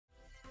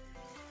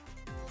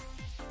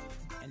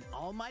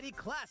almighty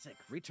classic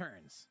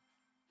returns.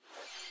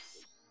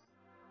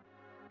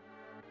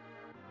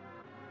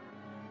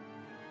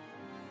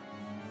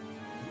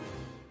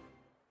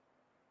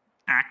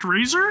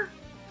 ActRaiser?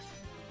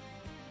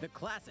 The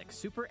classic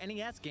Super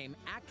NES game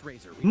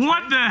ActRaiser.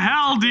 What the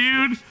hell,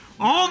 dude?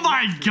 Oh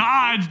my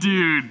god,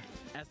 dude.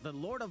 As the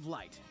Lord of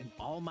Light and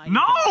Almighty.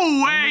 No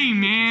God, way,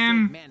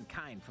 man. save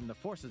mankind from the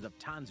forces of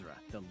Tanzra,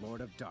 the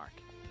Lord of Dark.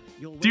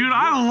 Dude,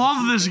 I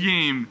love this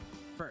game.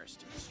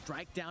 First,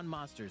 strike down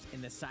monsters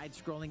in the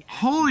side-scrolling.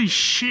 Holy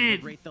shit!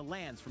 Liberate the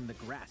lands from the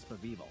grasp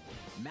of evil.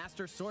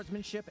 Master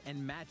swordsmanship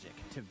and magic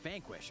to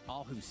vanquish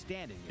all who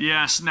stand in your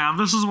Yes, now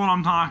this is what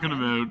I'm talking then,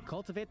 about.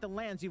 Cultivate the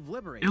lands you've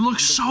liberated. It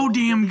looks in the so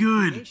damn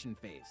good. creation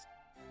phase.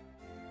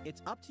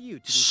 It's up to you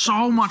to So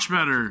decide which much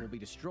structures better. will be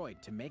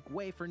destroyed to make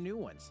way for new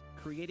ones,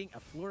 creating a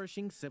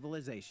flourishing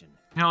civilization.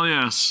 Hell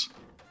yes.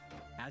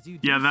 As you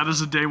do Yeah, that so,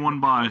 is a day one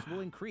your buy. powers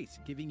will increase,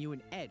 giving you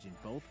an edge in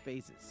both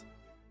phases.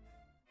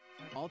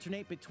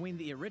 Alternate between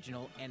the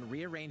original and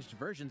rearranged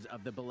versions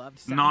of the beloved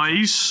soundtrack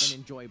Nice. and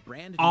enjoy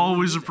brand new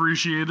Always music.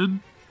 appreciated.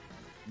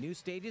 New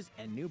stages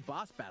and new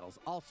boss battles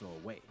also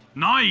await.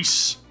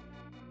 Nice.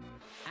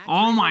 ActRaiser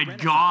Oh my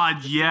Renaissance god,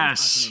 is sold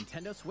yes. on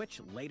Nintendo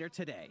Switch later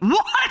today.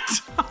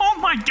 What? Oh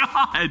my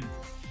god.